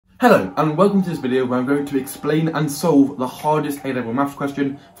Hello and welcome to this video where I'm going to explain and solve the hardest A-level maths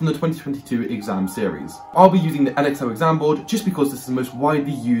question from the 2022 exam series. I'll be using the Edexcel exam board just because this is the most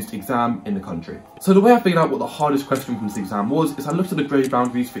widely used exam in the country. So the way I figured out what the hardest question from this exam was is I looked at the grade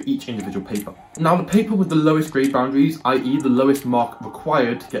boundaries for each individual paper. Now the paper with the lowest grade boundaries, i.e. the lowest mark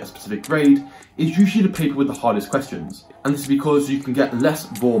required to get a specific grade, is usually the paper with the hardest questions. And this is because you can get less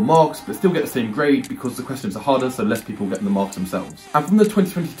raw marks but still get the same grade because the questions are harder, so less people get the marks themselves. And from the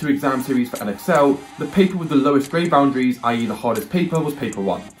 2022 exam series for Edexcel, the paper with the lowest grade boundaries, i.e. the hardest paper, was paper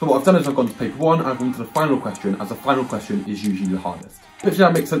 1. So what I've done is I've gone to paper 1 and I've gone to the final question, as the final question is usually the hardest. Hopefully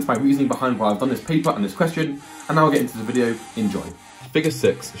that makes sense my reasoning behind why I've done this paper and this question, and now I'll get into the video. Enjoy. Figure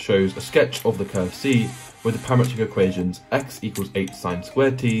 6 shows a sketch of the curve C with the parametric equations x equals 8 sine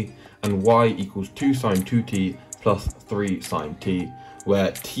squared t and y equals 2 sine 2t plus 3 sine t,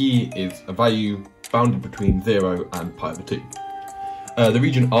 where t is a value bounded between 0 and pi over 2. The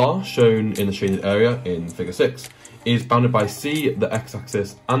region R, shown in the shaded area in figure 6, is bounded by C, the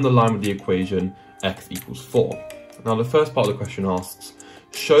x-axis, and the line with the equation x equals 4. Now the first part of the question asks,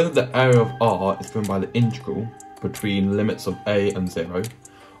 show that the area of R is given by the integral between limits of a and 0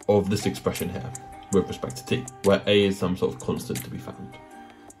 of this expression here, with respect to t, where a is some sort of constant to be found.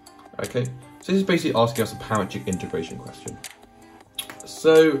 Okay, so this is basically asking us a parametric integration question.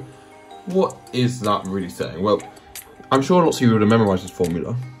 So what is that really saying? Well, I'm sure lots of you would have memorised this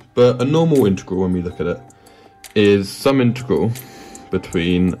formula, but a normal integral, when we look at it, is some integral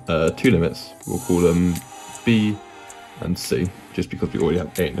between two limits. We'll call them b and c, just because we already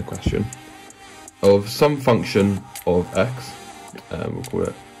have a in the question, of some function of x, we'll call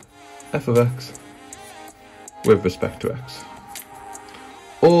it f of x, with respect to x.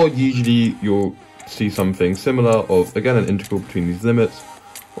 Or usually you'll see something similar of, again, an integral between these limits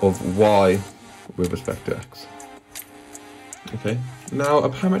of y with respect to x. Okay, now a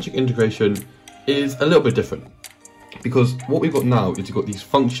parametric integration is a little bit different, because what we've got now is we've got these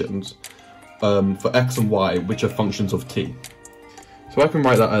functions for x and y, which are functions of t. So I can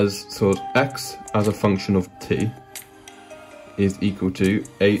write that as sort of x as a function of t is equal to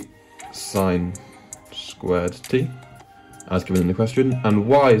 8 sine squared t, as given in the question, and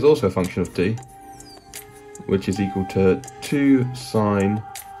y is also a function of t, which is equal to 2 sine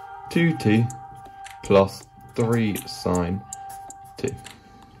 2t plus 3 sine t.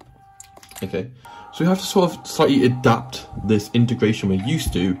 Okay, so we have to sort of slightly adapt this integration we're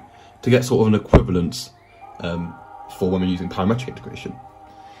used to get sort of an equivalence for when we're using parametric integration.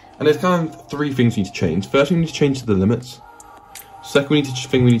 And there's kind of three things we need to change. First, we need to change the limits. Second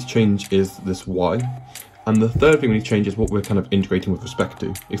thing we need to change is this y. And the third thing we need to change is what we're kind of integrating with respect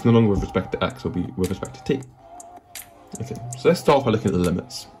to. It's no longer with respect to x, it'll be with respect to t. Okay, so let's start by looking at the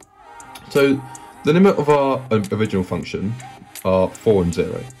limits. So the limit of our original function are 4 and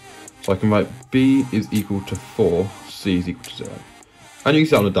 0. So I can write b is equal to 4, c is equal to 0. And you can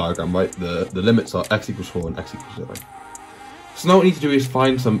see on the diagram, right, the limits are x equals 4 and x equals 0. So now what we need to do is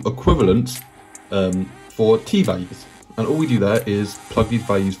find some equivalents for t values. And all we do there is plug these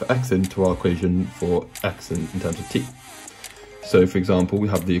values for x into our equation for x in terms of t. So for example, we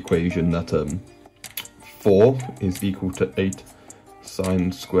have the equation that 4 is equal to 8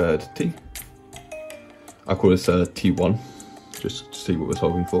 sine squared t. I'll call this t1, just to see what we're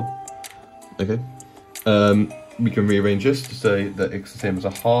solving for. Okay. We can rearrange this to say that x is the same as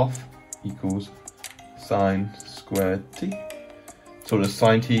a half equals sine squared t. So what does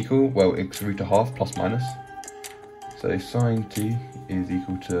sine t equal? Well, it's root a half plus minus. So sine t is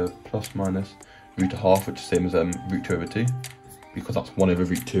equal to plus minus root a half, which is the same as root 2 over 2, because that's 1 over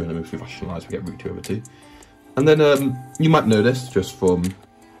root 2, and then if we rationalise, we get root 2 over 2. And then you might know this just from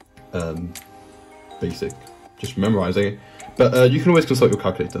basic, just memorising it, but you can always consult your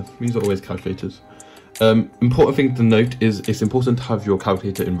calculator. These are always calculators. Important thing to note is it's important to have your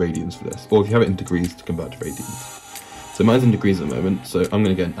calculator in radians for this, or if you have it in degrees, to convert to radians. So mine's in degrees at the moment, so I'm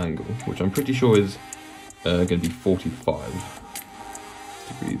going to get an angle, which I'm pretty sure is going to be 45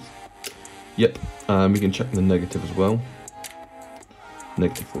 degrees. Yep, we can check the negative as well.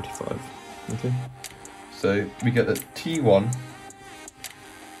 Negative 45. Okay, so we get that t1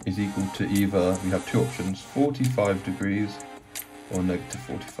 is equal to either, we have two options, 45 degrees or negative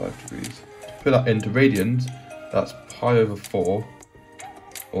 45 degrees. To put that into radians, that's pi over 4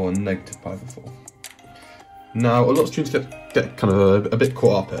 or negative pi over 4. Now, a lot of students get kind of a bit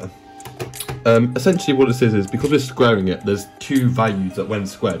caught up here. Essentially what this is because we're squaring it, there's two values that when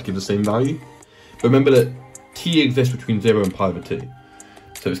squared give the same value. But remember that t exists between 0 and pi over 2.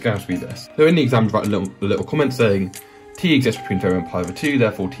 So it's going to have to be this. So in the exam, write a little comment saying t exists between 0 and pi over 2,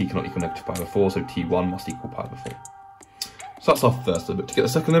 therefore t cannot equal negative pi over 4, so t1 must equal pi over 4. So that's our first limit. To get the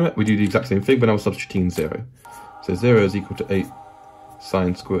second limit, we do the exact same thing, but now we're substituting 0. So 0 is equal to 8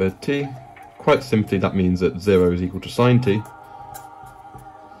 sine squared t. Quite simply, that means that 0 is equal to sine t.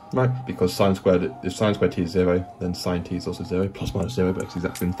 Right, because if sine squared t is 0, then sine t is also 0, plus minus 0, but it's the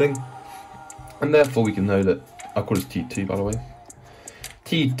exact same thing. And therefore we can know that, I'll call this t2 by the way,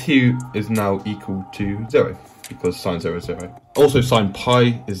 t2 is now equal to 0, because sine 0 is 0. Also sine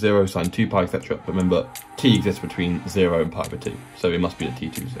pi is 0, sine 2 pi, etc. But remember, t exists between 0 and pi over 2, so it must be that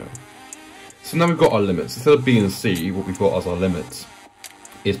t2 is 0. So now we've got our limits. Instead of b and c, what we've got as our limits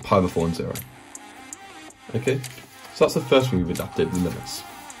is pi over 4 and 0. Okay, so that's the first one we've adapted, the limits.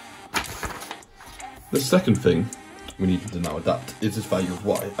 The second thing we need to now adapt is this value of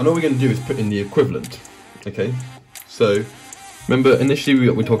y. And all we're going to do is put in the equivalent. Okay, so remember initially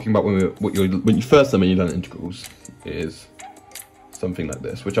we're talking about when you first learn integrals is something like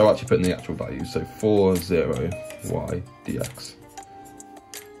this, which I'll actually put in the actual value. So 4, 0, y dx.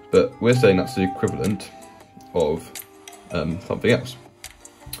 But we're saying that's the equivalent of something else.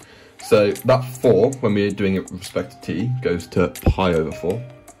 So that 4, when we're doing it with respect to t, goes to pi over 4.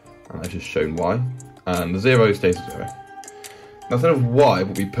 And I've just shown y. And the 0 stays at 0. Now instead of y,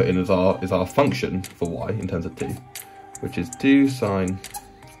 what we put in is our function for y in terms of t, which is 2 sine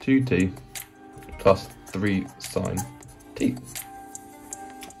 2t plus 3 sine t.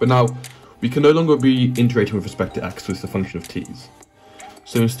 But now, we can no longer be integrating with respect to x, so it's the function of t's.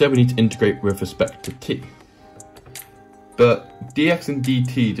 So instead we need to integrate with respect to t. But dx and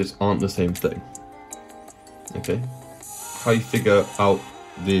dt just aren't the same thing. Okay? How you figure out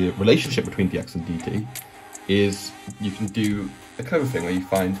the relationship between dx and dt is you can do a clever thing where you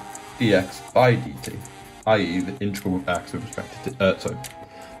find dx by dt, i.e. the integral of x with respect to t,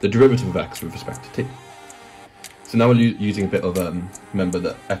 the derivative of x with respect to t. So now we're using a bit of, remember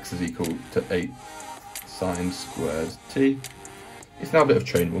that x is equal to 8 sine squared t. It's now a bit of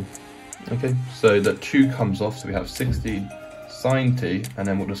trainable. Okay, so that 2 comes off, so we have 16 sine t, and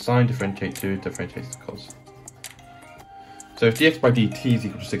then what does sine differentiate to? It differentiates to cos. So if dx by dt is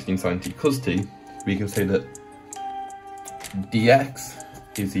equal to 16 sine t cos t, we can say that dx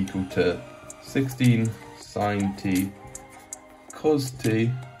is equal to 16 sine t cos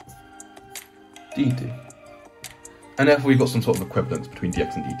t dt. And therefore we've got some sort of equivalence between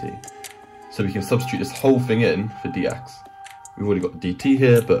dx and dt. So we can substitute this whole thing in for dx. We've already got the dt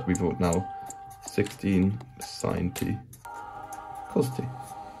here, but we've got now 16 sine t cos t.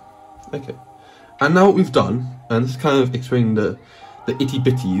 Okay. And now what we've done, and this is kind of explaining the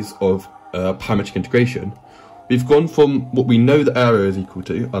itty-bitties of parametric integration, we've gone from what we know the area is equal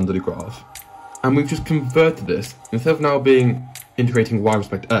to under the graph, and we've just converted this. Instead of now being integrating y with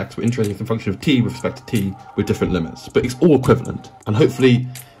respect to x, we're integrating some function of t with respect to t with different limits. But it's all equivalent, and hopefully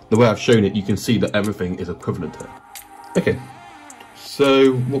the way I've shown it, you can see that everything is equivalent here. Okay,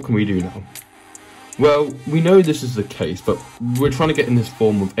 so what can we do now? Well, we know this is the case, but we're trying to get in this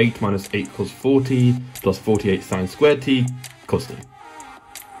form of 8 minus 8 cos 4t plus 48 sine squared t cos t.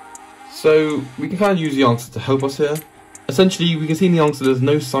 So we can kind of use the answer to help us here. Essentially, we can see in the answer there's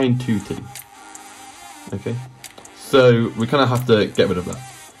no sine 2t. Okay, so we kind of have to get rid of that.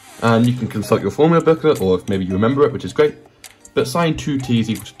 And you can consult your formula booklet, or if maybe you remember it, which is great. But sine 2t is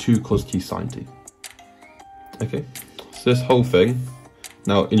equal to 2 cos t sine t. Okay, so this whole thing,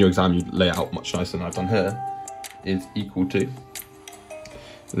 now in your exam you lay it out much nicer than I've done here, is equal to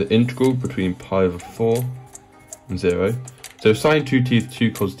the integral between pi over 4 and 0. So sine 2t is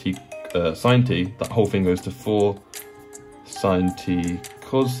 2 cos t sine t, that whole thing goes to 4 sine t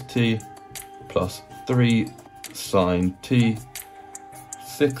cos t plus 3 sine t,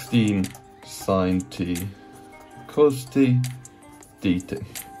 16 sine t cos t dt.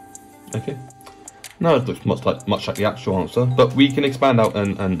 Okay, now it looks much like the actual answer, but we can expand out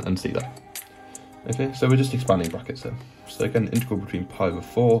and see that. Okay, so we're just expanding brackets here. So again, integral between pi over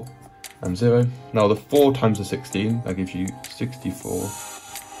 4 and 0. Now the 4 times the 16, that gives you 64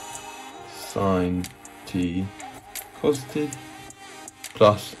 sine t cos t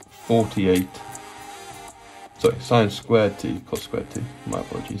plus 48, sorry, sine squared t cos squared t, my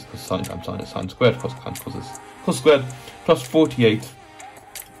apologies, because sine times sine is sine squared, cos times cos is cos squared, plus 48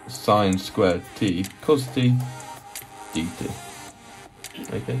 sine squared t cos t dt.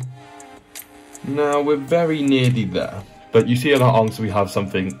 Okay, now we're very nearly there, but you see in our answer we have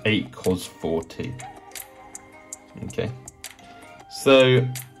something 8 cos 4t. Okay, so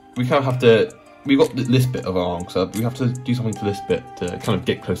we kind of have to, we got this bit of our answer, but we have to do something to this bit to kind of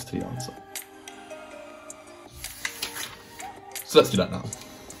get close to the answer. So let's do that now.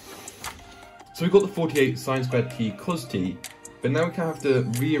 So we've got the 48 sine squared t cos t, but now we kind of have to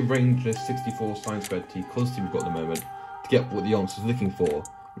rearrange this 64 sine squared t cos t we've got at the moment to get what the answer is looking for,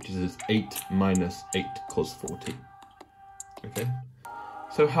 which is 8 minus 8 cos 4t. Okay,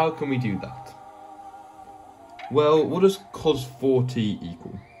 so how can we do that? Well, what does cos 4t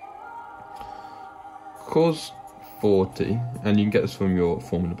equal? Cos 4t, and you can get this from your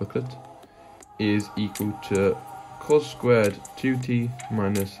formula booklet, is equal to cos squared 2t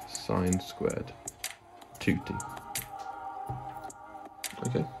minus sine squared 2t.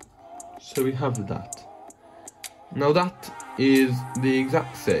 Okay, so we have that. Now that is the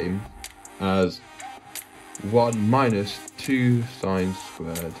exact same as 1 minus 2 sine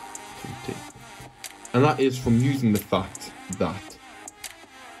squared 2t. And that is from using the fact that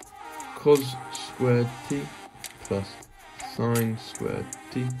cos squared t plus sine squared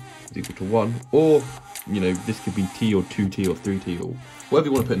t is equal to 1, or, you know, this could be t or 2t or 3t or whatever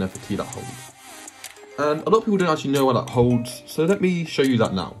you want to put in there for t that holds. And a lot of people don't actually know why that holds, so let me show you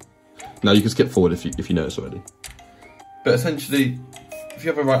that now. Now you can skip forward if you know this already. But essentially, if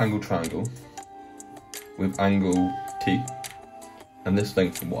you have a right angle triangle with angle t, and this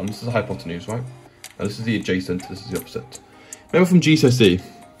length 1, this is a hypotenuse, right? And this is the adjacent, this is the opposite. Remember from GCSE,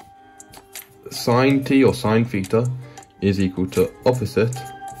 sine t or sine theta is equal to opposite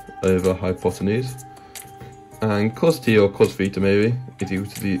over hypotenuse, and cos t or cos theta maybe is equal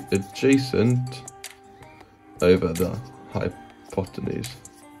to the adjacent over the hypotenuse.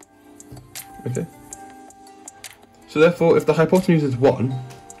 Okay? So therefore, if the hypotenuse is 1,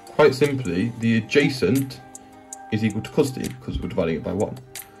 quite simply, the adjacent is equal to cos t, because we're dividing it by 1.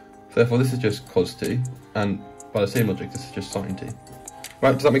 So therefore, this is just cos t, and by the same logic, this is just sine t.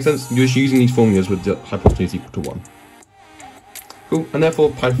 Right, does that make sense? You're just using these formulas with the hypotenuse equal to 1. Cool, and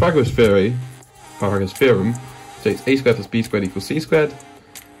therefore, Pythagoras theorem, states a squared plus b squared equals c squared.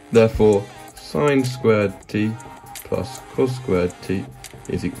 Therefore, sine squared t plus cos squared t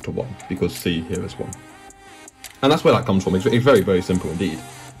is equal to 1, because c here is 1. And that's where that comes from. It's very, very simple indeed.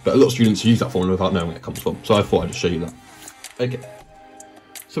 But a lot of students use that formula without knowing where it comes from. So I thought I'd just show you that. Okay,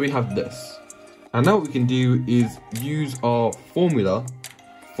 so we have this. And now what we can do is use our formula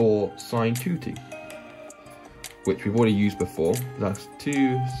for sine 2t, which we've already used before. That's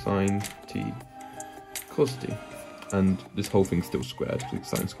 2 sine t cos t. And this whole thing's still squared, because it's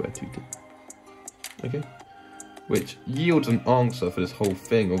sine squared 2t. Okay, which yields an answer for this whole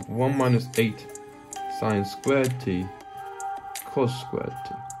thing of 1 minus 8 sine squared t cos squared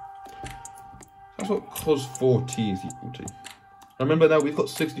t. That's what cos 4t is equal to. And remember now we've got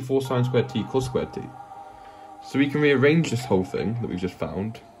 64 sine squared t cos squared t. So we can rearrange this whole thing that we've just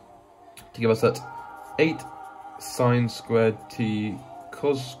found to give us that 8 sine squared t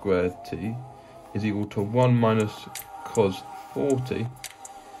cos squared t is equal to 1 minus cos 4t.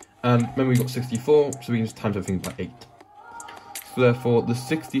 And remember we've got 64, so we can just times everything by 8. So therefore the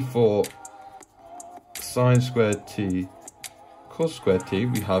 64 sine squared t cos squared t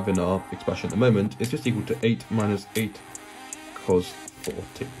we have in our expression at the moment is just equal to 8 minus 8 cos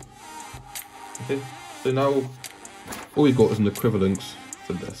 4t. Okay, so now all we've got is an equivalence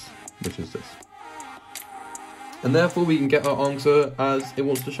for this, which is this. And therefore we can get our answer as it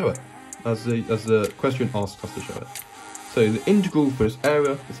wants to show it, as the question asks us to show it. So the integral for this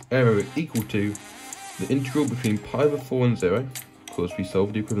area is equal to the integral between pi over 4 and 0, because we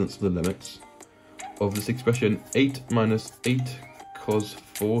solved the equivalence of the limits, of this expression 8 minus 8 cos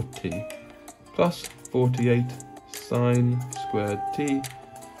 4t plus 48 sine squared t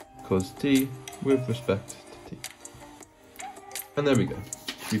cos t with respect to t. And there we go,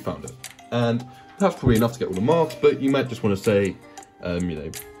 we found it. And that's probably enough to get all the marks, but you might just want to say, you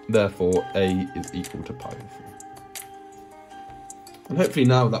know, therefore a is equal to pi over 4. And hopefully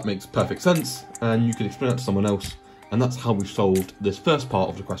now that makes perfect sense, and you can explain that to someone else, and that's how we solved this first part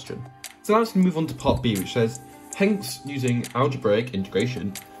of the question. So now let's move on to part B, which says, hence, using algebraic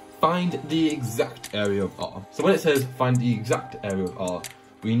integration, find the exact area of R. So when it says find the exact area of R,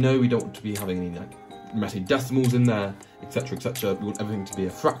 we know we don't want to be having any like messy decimals in there, etc, etc. We want everything to be a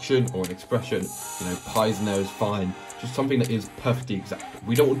fraction or an expression. You know, pi's in there is fine, just something that is perfectly exact.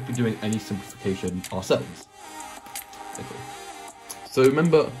 We don't want to be doing any simplification ourselves. Okay. So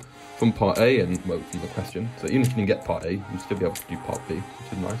remember from part A, and well, from the question, so even if you didn't get part A, you'll still be able to do part B,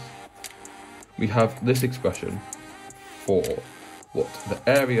 which is nice. We have this expression for what the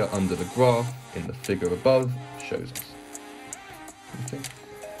area under the graph in the figure above shows us. Okay.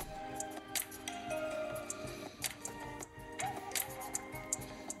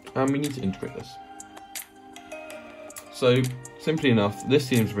 And we need to integrate this. So, simply enough, this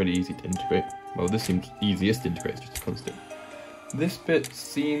seems really easy to integrate. Well, this seems easiest to integrate, it's just a constant. This bit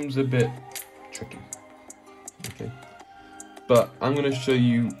seems a bit tricky. Okay. but I'm going to show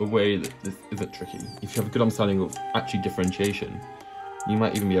you a way that this isn't tricky. If you have a good understanding of actually differentiation, you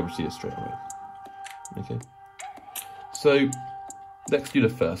might even be able to see it straight away. Okay, so let's do the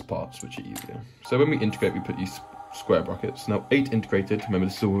first parts, which are easier. So when we integrate, we put these square brackets. Now 8 integrated, remember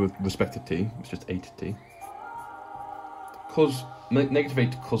this is all with respect to t, it's just 8t. Negative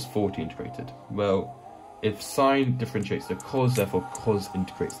 8 to cos 40 integrated. Well, if sine differentiates to cos, therefore cos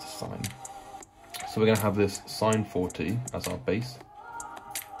integrates to sine. So we're going to have this sine 40 as our base.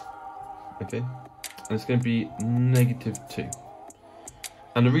 Okay, and it's going to be negative 2.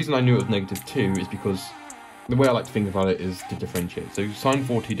 And the reason I knew it was negative 2 is because the way I like to think about it is to differentiate. So sine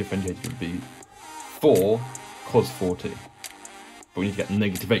 40 differentiated would be 4 cos 40. But we need to get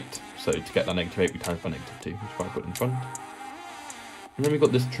negative 8. So to get that negative 8, we times by negative 2, which is why I put in front. And then we've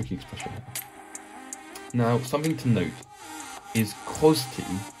got this tricky expression here. Now, something to note is cos t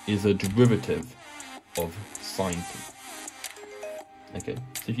is a derivative of sine t. Okay,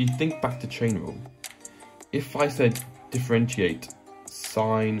 so if you think back to chain rule, if I said differentiate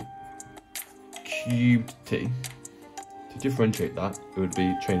sine cubed t, to differentiate that, it would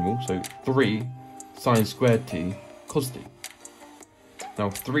be chain rule, so 3 sine squared t cos t. Now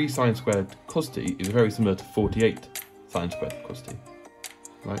 3 sine squared cos t is very similar to 48 sine squared cos t,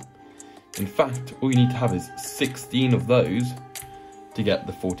 right? In fact, all you need to have is 16 of those to get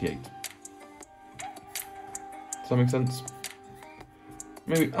the 48. Does that make sense?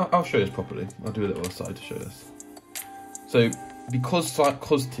 Maybe I'll show this properly. I'll do a little aside to show this. So because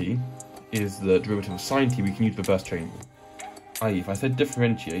cos t is the derivative of sine t, we can use reverse chain rule. i.e. if I said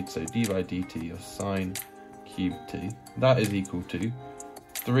differentiate, so d by dt of sine cubed t, that is equal to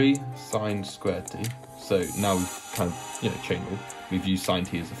 3 sine squared t. So now we've kind of, chain rule. We've used sine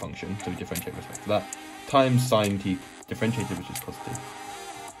t as a function, so we differentiate with respect to that, times sine t differentiated, which is cos t.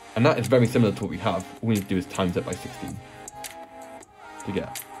 And that is very similar to what we have. All we need to do is times it by 16 to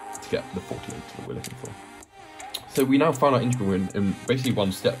get the 48 that we're looking for. So we now found our integral in basically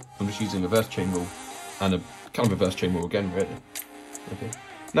one step. I'm just using reverse chain rule and a kind of reverse chain rule again, really. Okay.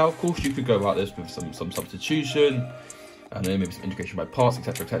 Now, of course, you could go about this with some substitution, and then maybe some integration by parts,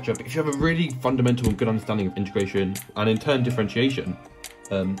 etc., etc. But if you have a really fundamental and good understanding of integration, and in turn differentiation,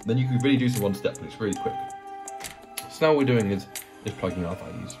 then you can really do some one step, and it's really quick. So now what we're doing is plugging our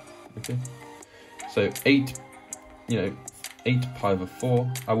values. Okay. So 8 pi over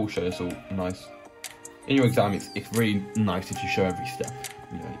 4. I will show this all nice. In your exam, it's really nice if you show every step.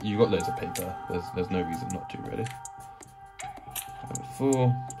 You've got loads of paper. There's no reason not to, really.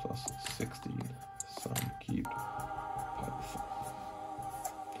 4 plus 16 sine cubed pi over 4.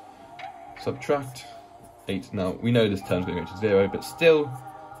 Subtract 8. Now, we know this term's going to go to 0, but still,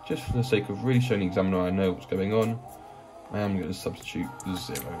 just for the sake of really showing the examiner I know what's going on, I am going to substitute the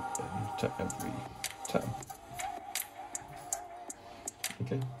 0 into every term.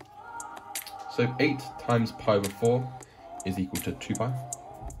 Okay. So 8 times pi over 4 is equal to 2 pi.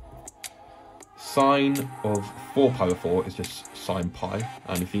 Sine of 4 pi over 4 is just sine pi,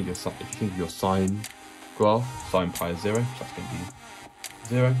 and if you think of your sine graph, sine pi is 0, so that's going to be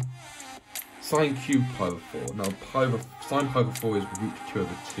 0. Sine cubed pi over 4. Now sine pi over 4 is root 2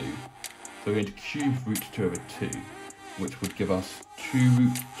 over 2, so we're going to cube root 2 over 2, which would give us 2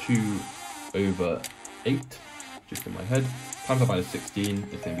 root 2 over 8, just in my head, times that by 16,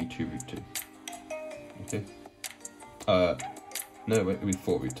 it's going to be 2 root 2. Okay. No, wait, it'll be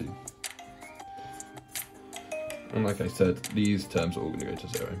 4 root 2. And like I said, these terms are all going to go to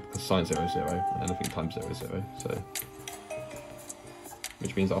 0, because sine 0 is 0, and anything times 0 is 0, so...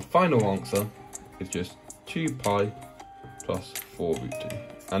 Which means our final answer is just 2 pi plus 4 root 2.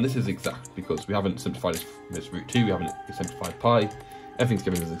 And this is exact, because we haven't simplified this root 2, we haven't simplified pi. Everything's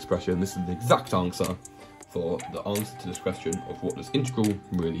given as an expression. This is the exact answer for the answer to this question of what this integral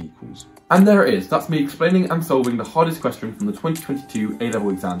really equals. And there it is. That's me explaining and solving the hardest question from the 2022 A-Level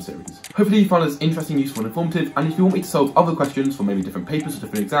exam series. Hopefully you found this interesting, useful and informative, and if you want me to solve other questions for maybe different papers or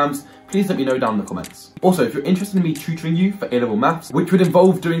different exams, please let me know down in the comments. Also, if you're interested in me tutoring you for A-Level maths, which would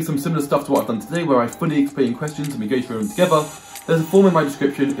involve doing some similar stuff to what I've done today, where I fully explain questions and we go through them together, there's a form in my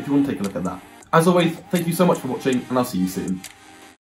description if you want to take a look at that. As always, thank you so much for watching, and I'll see you soon.